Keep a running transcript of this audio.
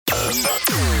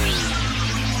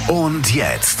Und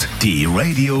jetzt die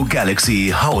Radio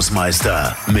Galaxy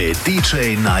Hausmeister mit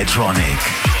DJ Nightronic.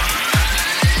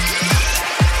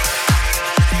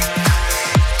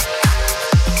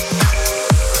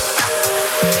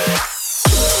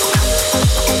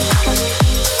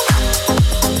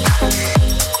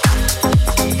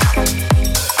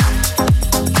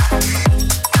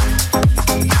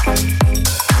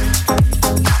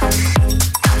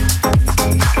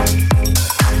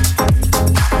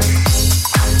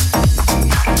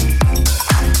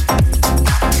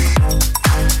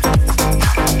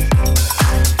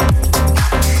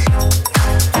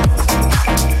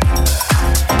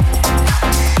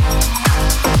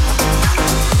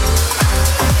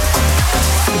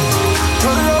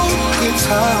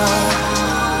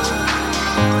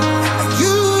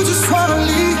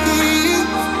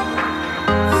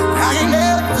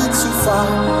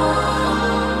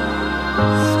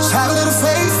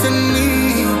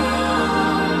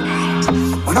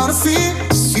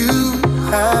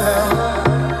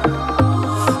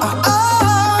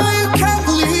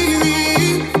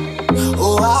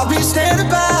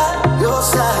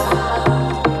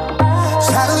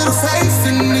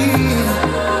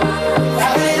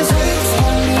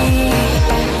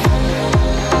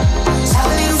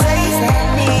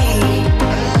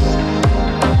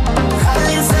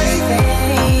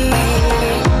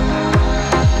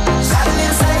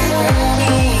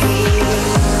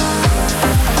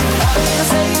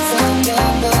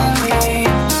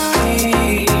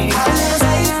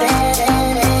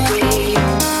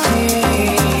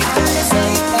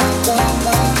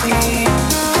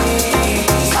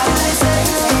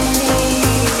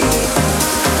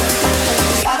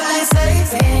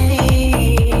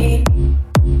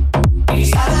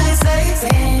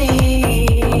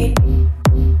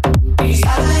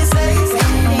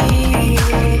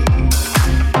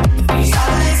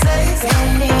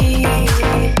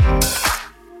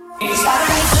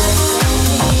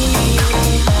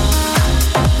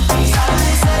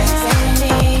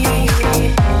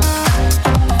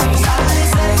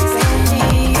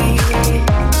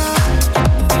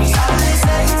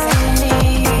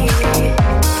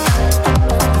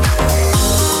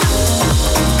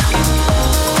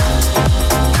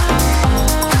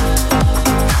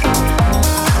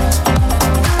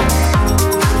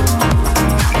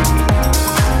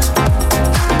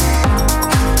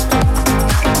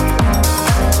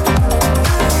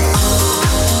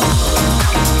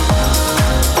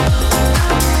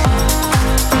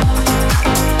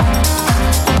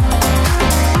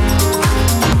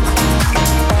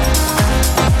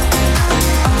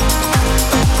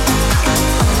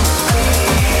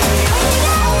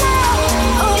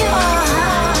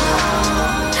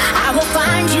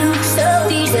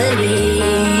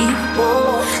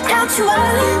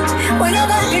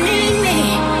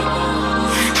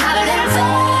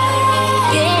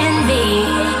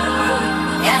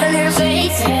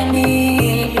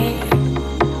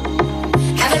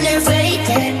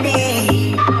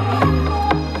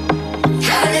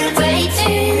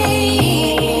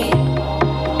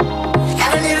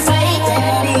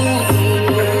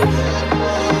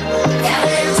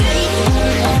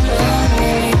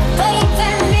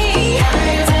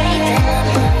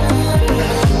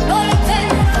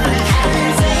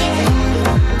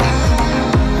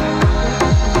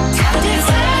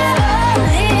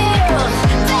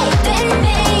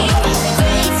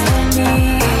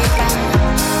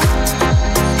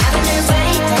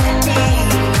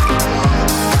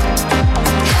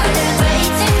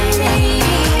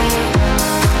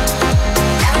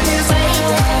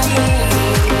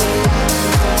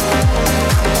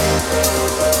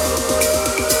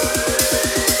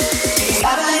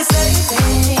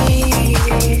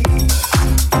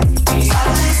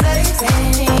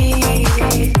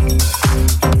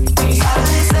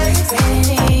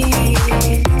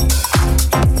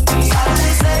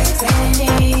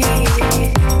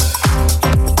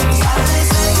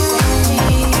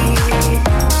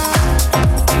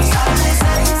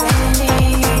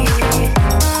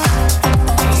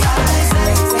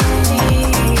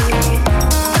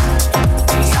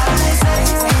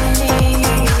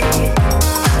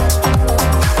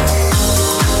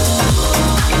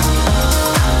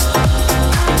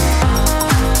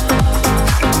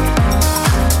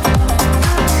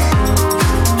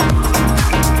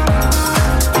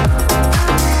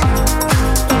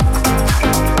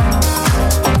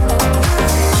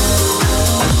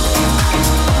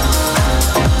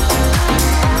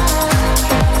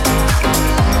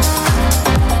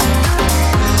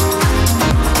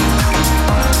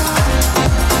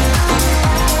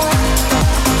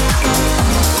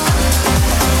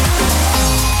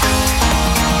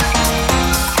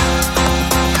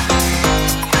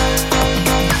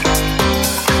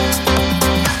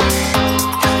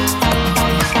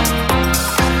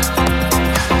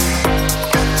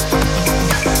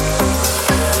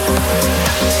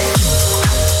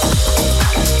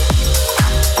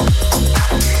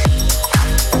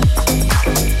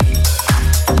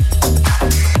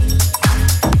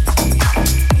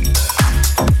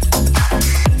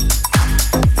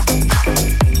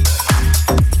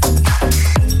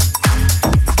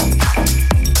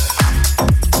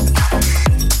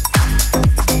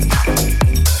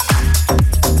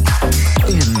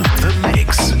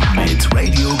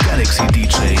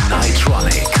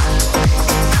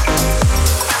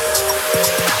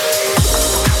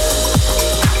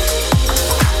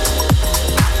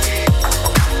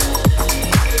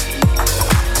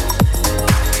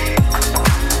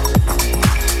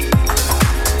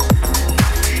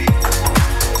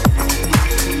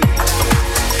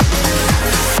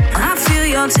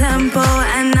 your tempo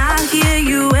and I hear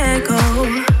you echo.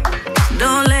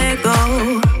 Don't let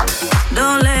go,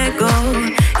 don't let go.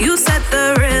 You set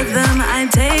the rhythm, I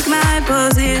take my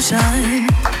position,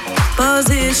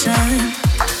 position,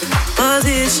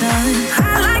 position.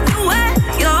 I like the way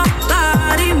your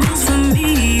body moves for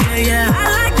me, yeah, yeah. I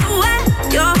like the way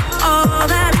you're all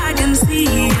that I can see,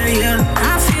 yeah, yeah.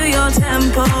 I feel your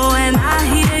tempo and I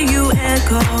hear you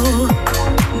echo.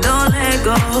 Don't let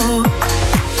go.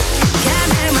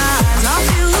 Can't take my eyes off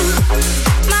you,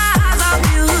 my eyes off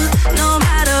you. No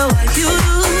matter what you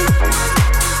do,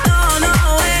 no, no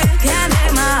way. Can't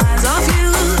take my eyes off you,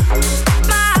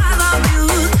 my eyes off you.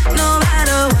 No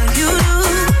matter what you do,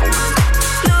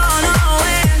 no, no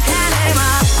way. Can't take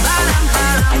my ba-dum,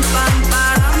 ba-dum, bum,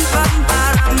 ba-dum, bum,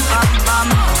 ba-dum, bum, bum.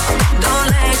 Don't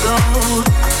let go,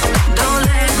 don't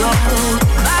let go.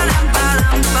 Ba-dum,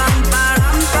 ba-dum, bum,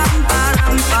 ba-dum, bum,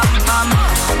 ba-dum, bum, bum.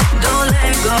 Don't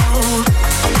let go,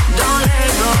 don't let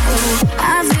go.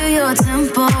 I feel your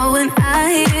tempo when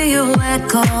I hear you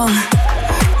echo.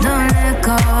 Don't let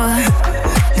go,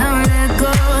 don't let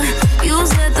go. You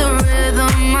set the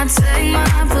rhythm, I take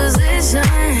my position,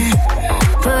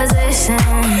 position,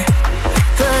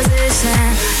 position.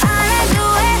 I like the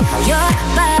way your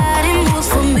body moves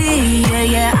for me,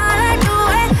 yeah, yeah. I like the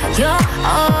way you're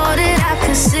all that I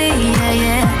can see, yeah,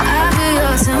 yeah. I feel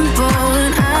your tempo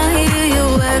when I hear you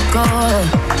echo.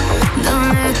 Don't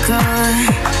let go.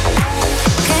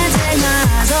 Can't take my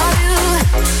eyes off you,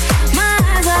 my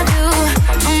eyes off you.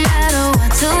 No matter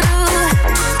what to do,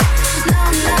 no,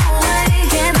 no way.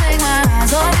 Can't take my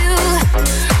eyes off you,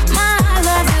 my eyes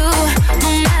off you.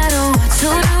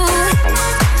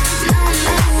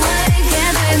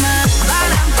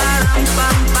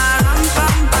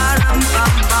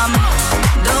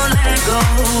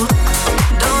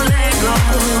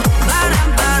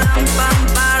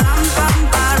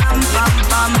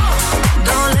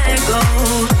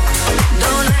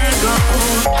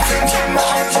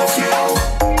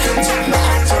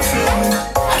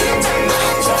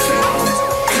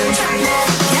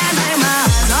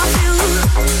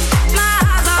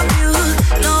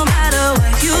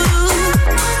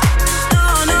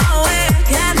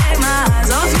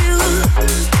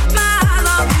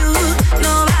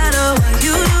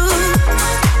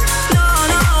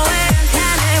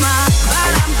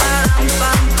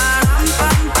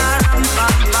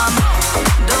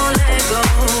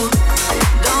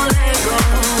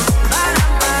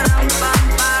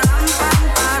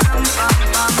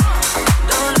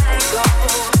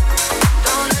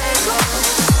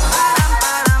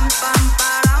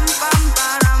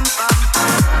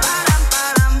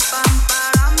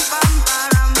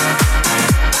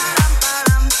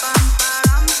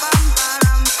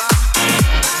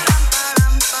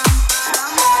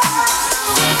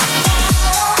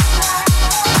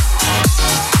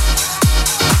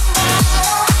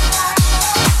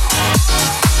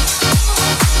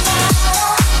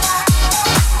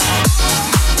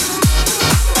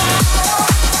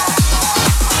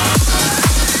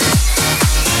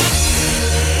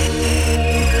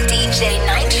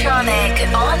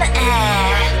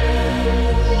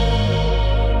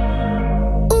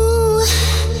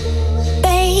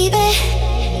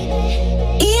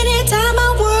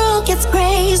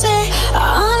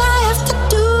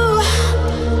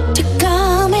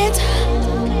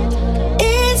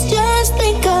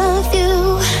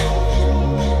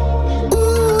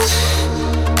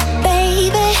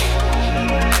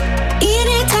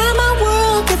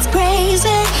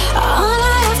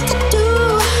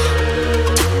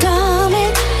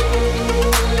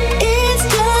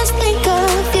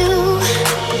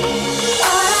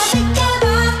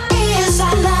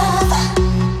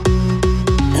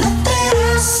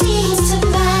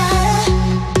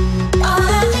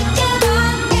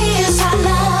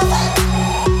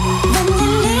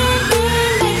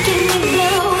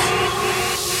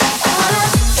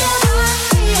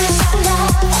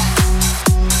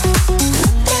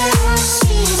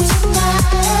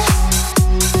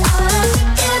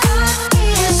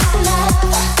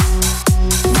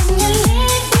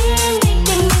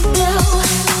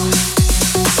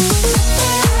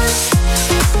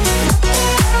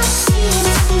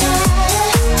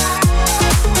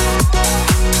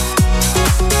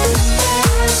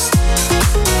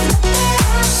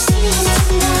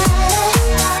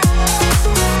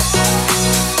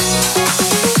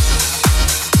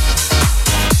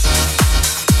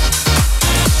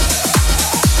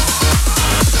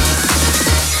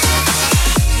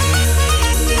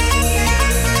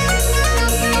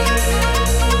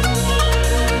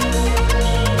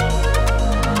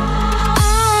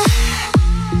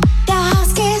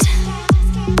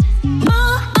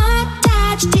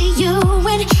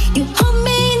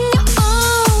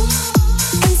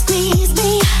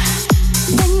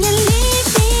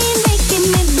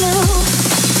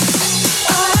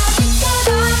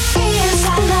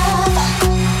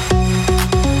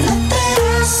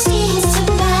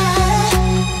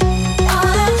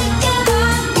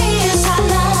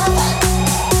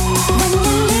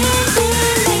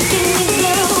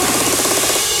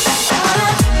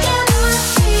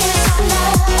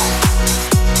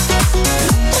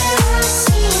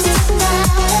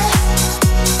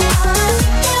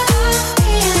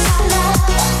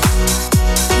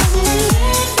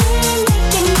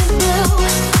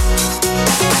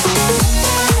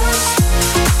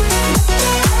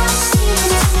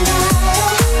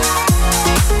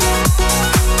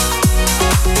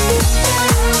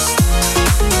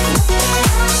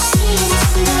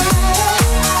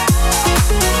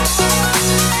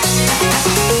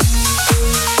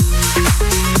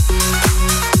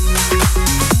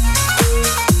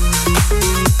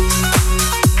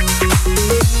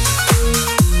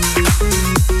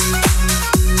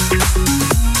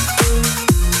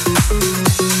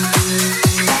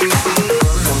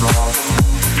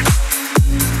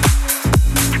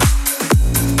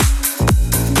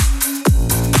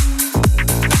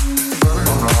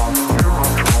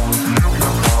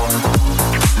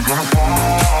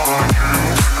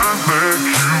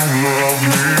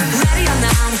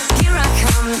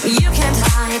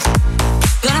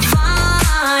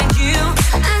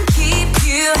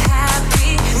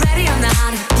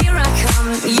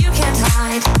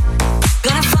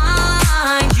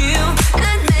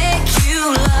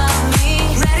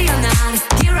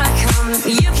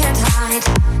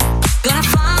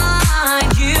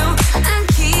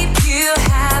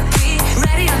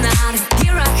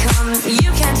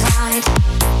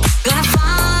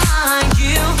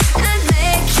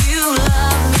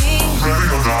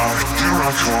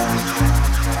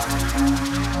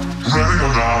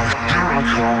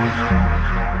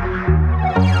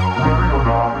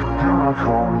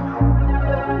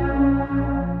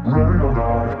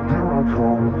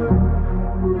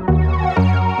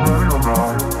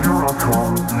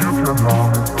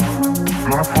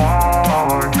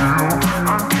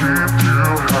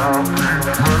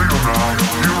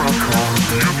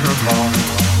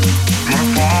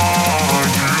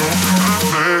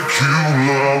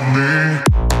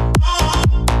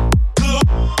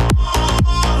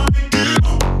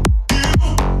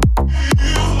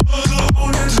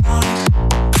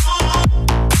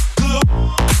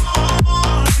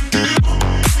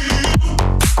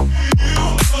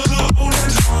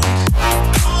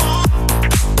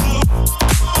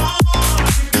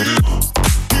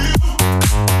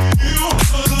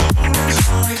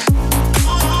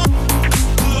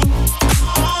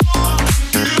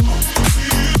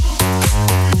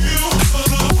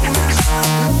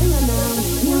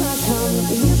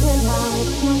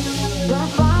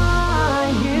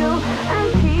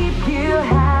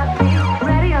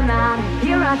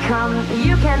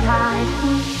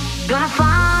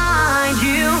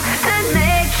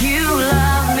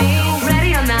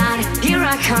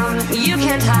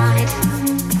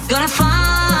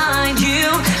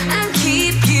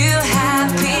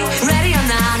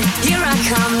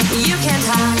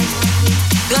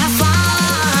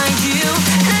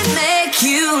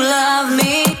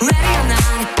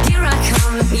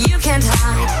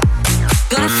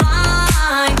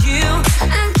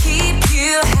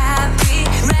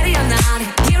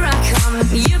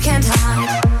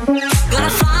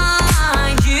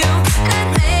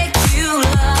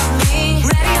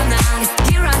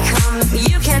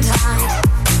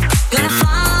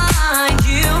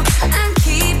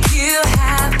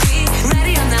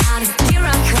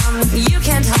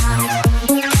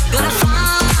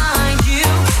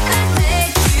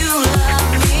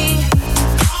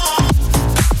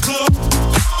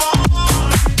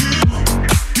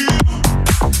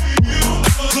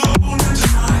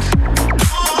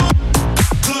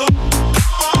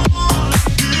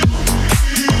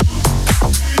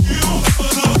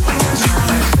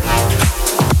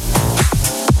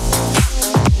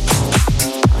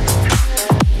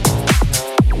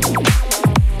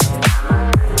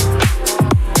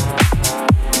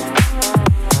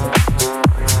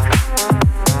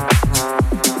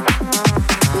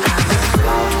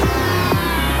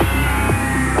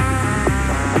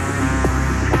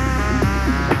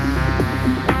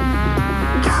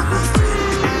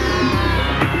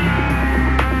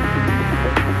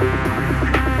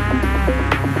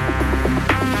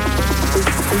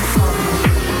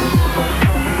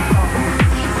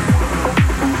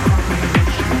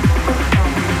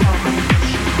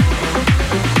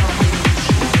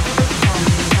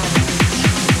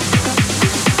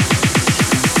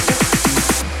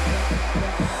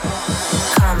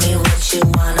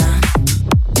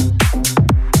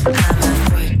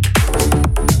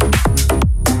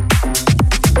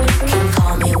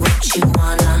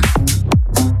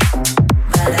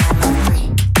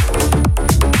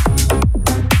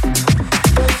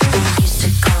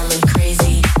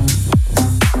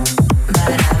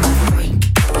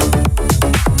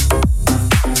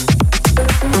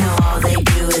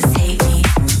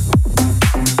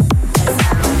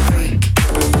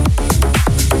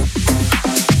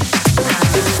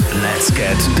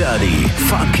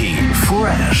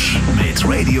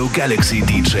 Galaxy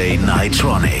DJ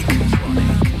Nitronic.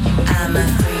 I'm a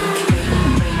freak.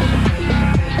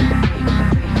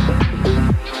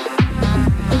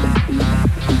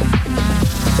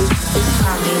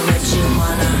 Call me what you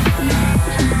wanna.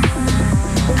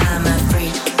 I'm a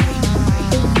freak.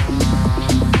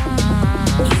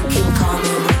 You can call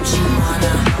me what you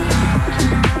wanna,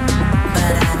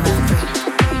 but I'm a freak.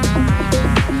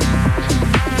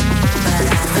 But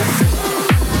I'm a freak.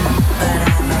 But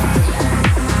I'm a freak.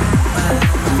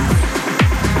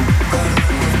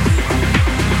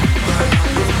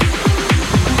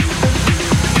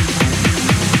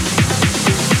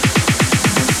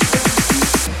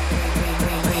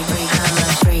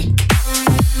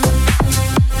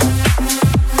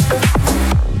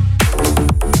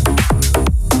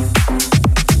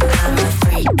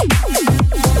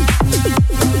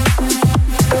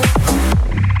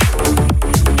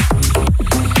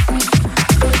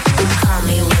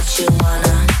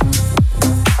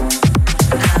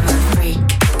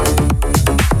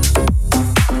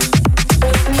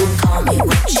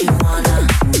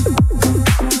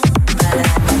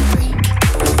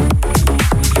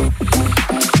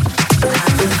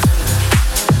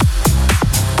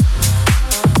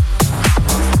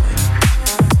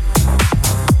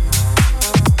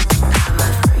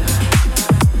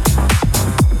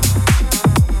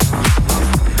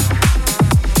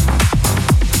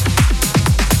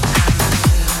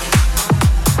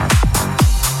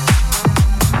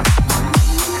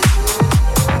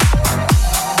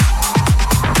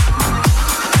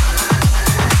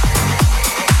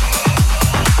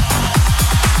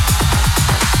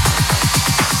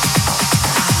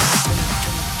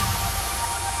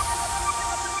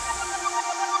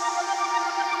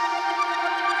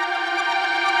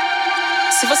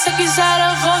 você quiser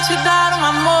eu vou te dar um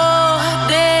amor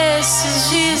desses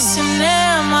de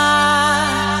cinema.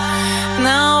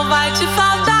 Não vai te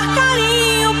faltar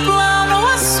carinho, plano,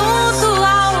 assunto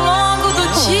ao longo do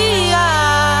dia.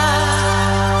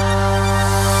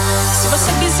 Se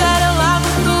você quiser eu largo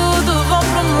tudo, vou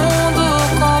pro mundo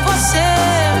com você,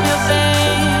 meu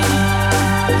bem.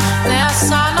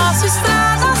 Nessa nossa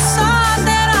estrada só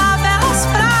terá belas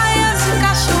praias e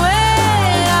cachoeiras,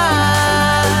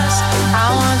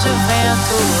 aonde o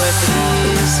vento é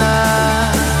brisa,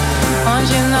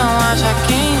 onde não haja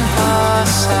quem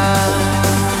possa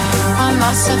a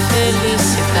nossa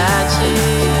felicidade.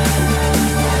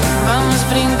 Vamos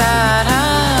brindar a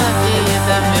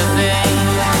vida, meu bem,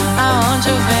 aonde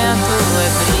o vento é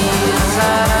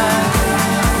brisa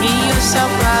e o céu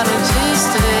claro de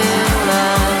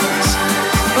estrelas.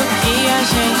 O que a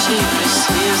gente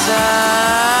precisa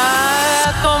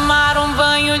é tomar um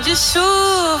banho de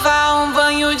chuva, um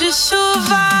banho de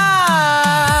chuva.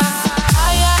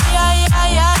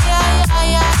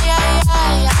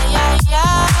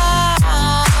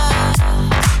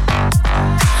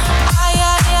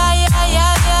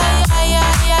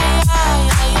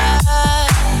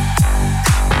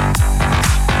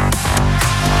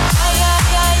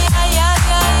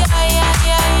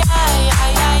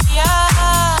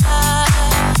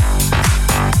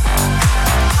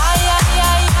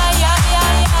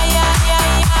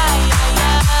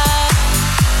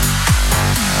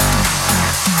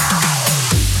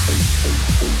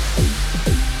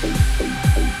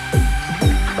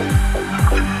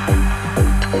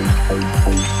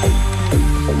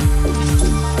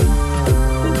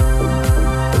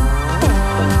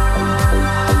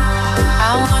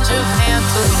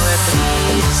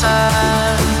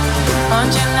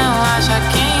 Onde não haja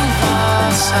quem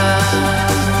possa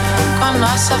com a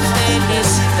nossa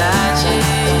felicidade.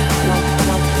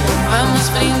 Vamos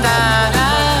brindar a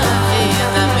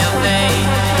vida, meu bem,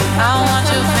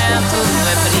 aonde o vento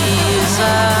é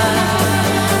brisa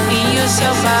e o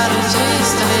céu claro de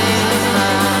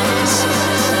estrelas.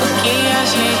 O que a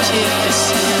gente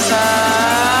precisa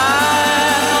é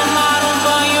tomar um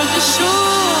banho de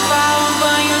chuva, um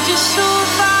banho de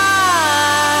chuva.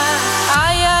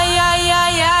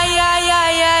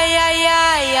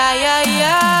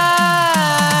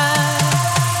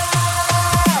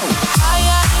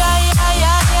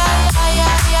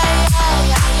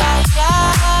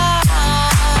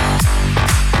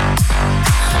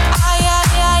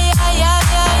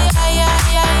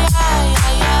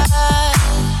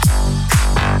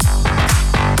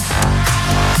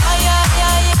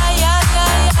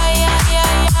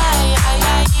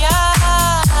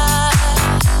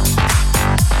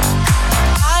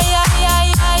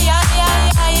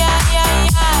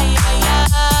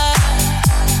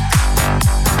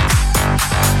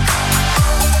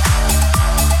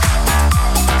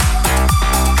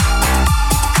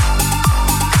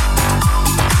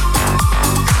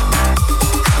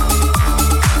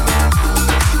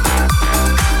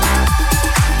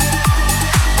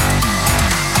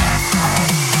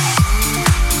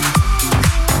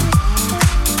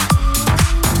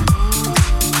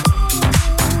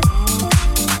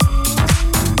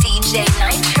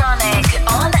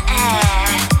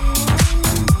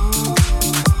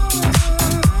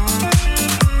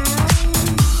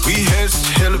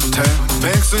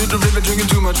 To the river drinking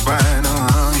too much wine,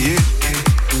 yeah, yeah.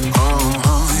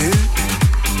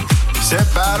 Sat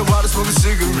by the water smoking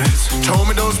cigarettes, told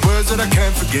me those words that I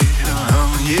can't forget,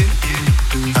 yeah,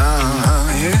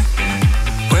 yeah.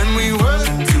 When we were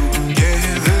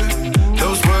together,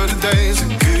 those were the days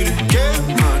that couldn't get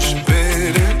much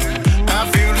better. I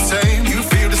feel the same, you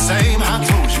feel the same, I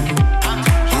told you,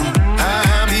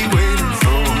 I'll be waiting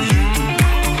for you.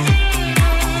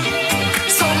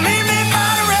 So meet me by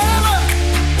the river,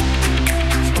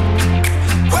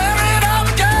 where it all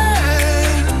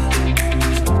began.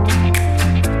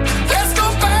 Let's go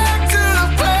back to the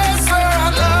place where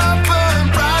our love burned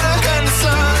brighter than the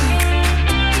sun.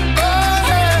 Oh,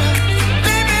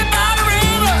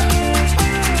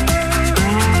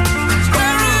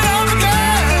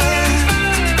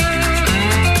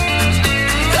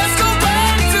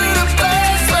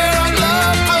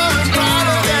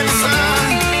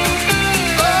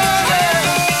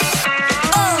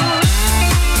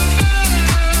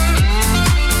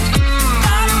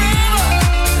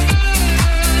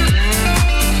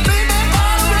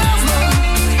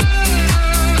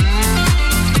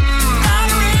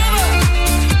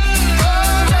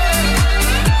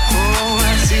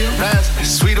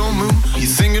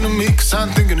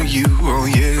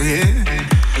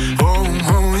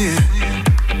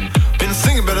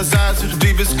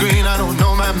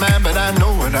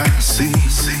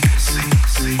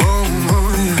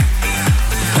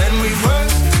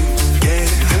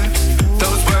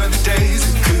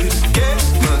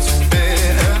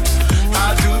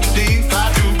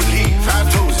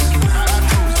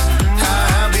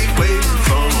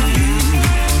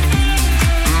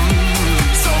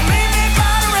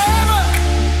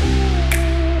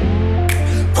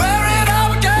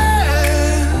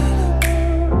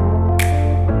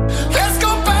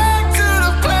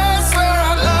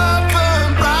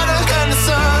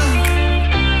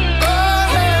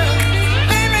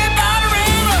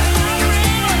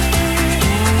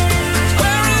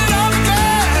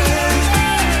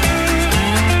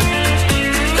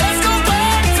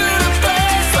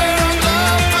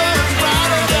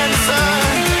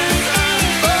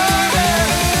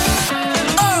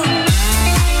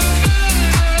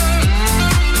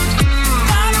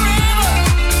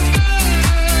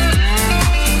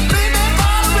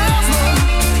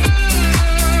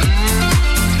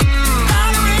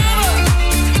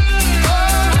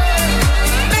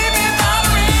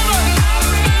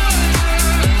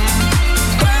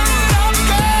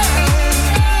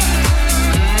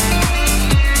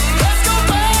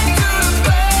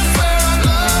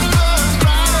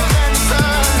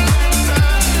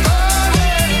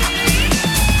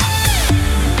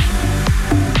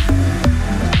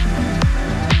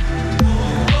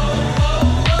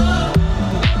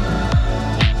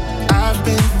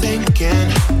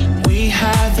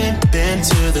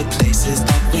 places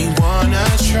that we wanna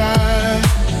try.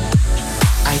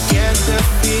 I get the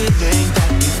feeling that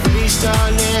we've reached our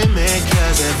limit,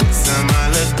 'cause every time I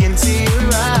look into your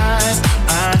eyes,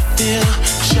 I feel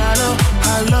shallow,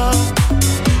 hollow,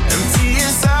 empty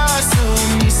inside, so I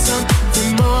need something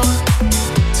more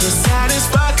to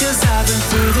satisfy, 'cause I've been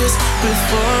through this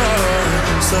before.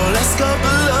 So let's go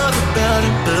below the belt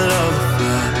and below the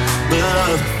floor,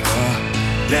 below the floor.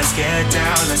 Let's get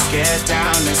down, let's get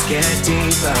down, let's get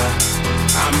deeper.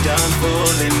 I'm done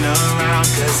fooling around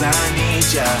 'cause I need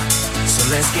ya. So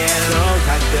let's get low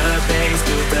like the bass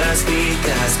through the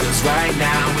speakers, 'cause right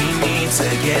now we need to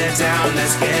get down,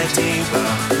 let's get deeper.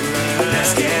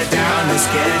 Let's get down, let's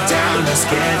get down, let's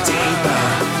get deeper.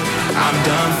 I'm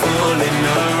done fooling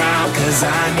around 'cause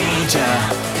I need ya.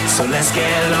 So let's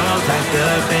get low like the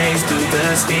bass through the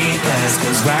speakers,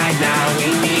 'cause right now we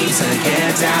need to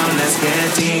get down, let's get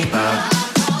deeper.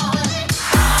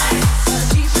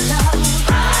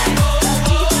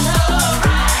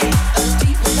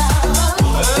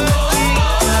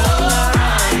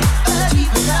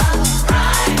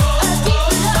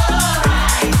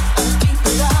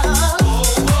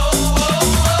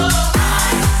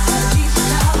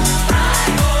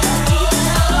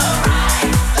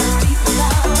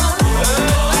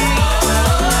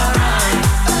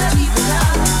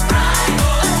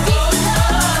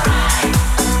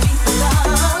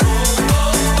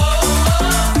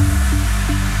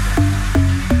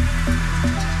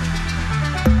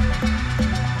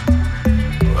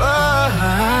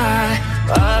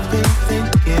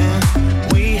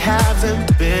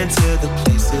 To the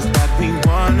places that we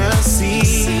wanna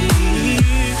see.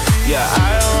 Yeah,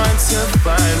 I want to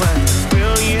find where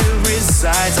real you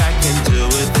resides. I can do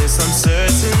with this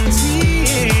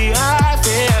uncertainty. I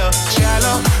feel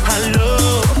shallow,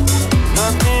 hollow,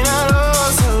 nothing at all,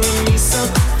 so we need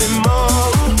something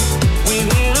more. We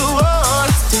need a wall,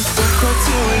 it's difficult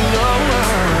to ignore.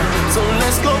 So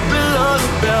let's go below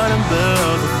the belt and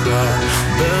below the floor,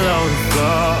 below the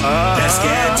floor. Let's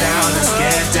get down, let's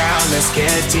get down, let's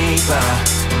get deeper.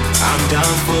 I'm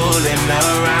done fooling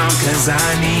around 'cause I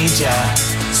need ya.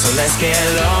 So let's get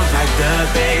low like the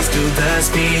bass through the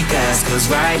speakers, 'cause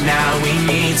right now we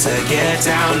need to get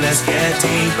down, let's get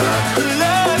deeper.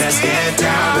 Let's get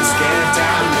down, let's get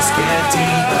down, let's get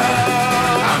deeper.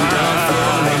 I'm done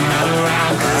fooling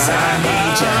around 'cause I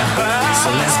need ya. So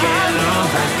let's get low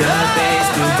like the bass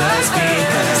through the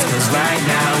speakers, 'cause right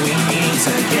now we need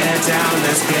to get down,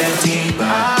 let's get deeper.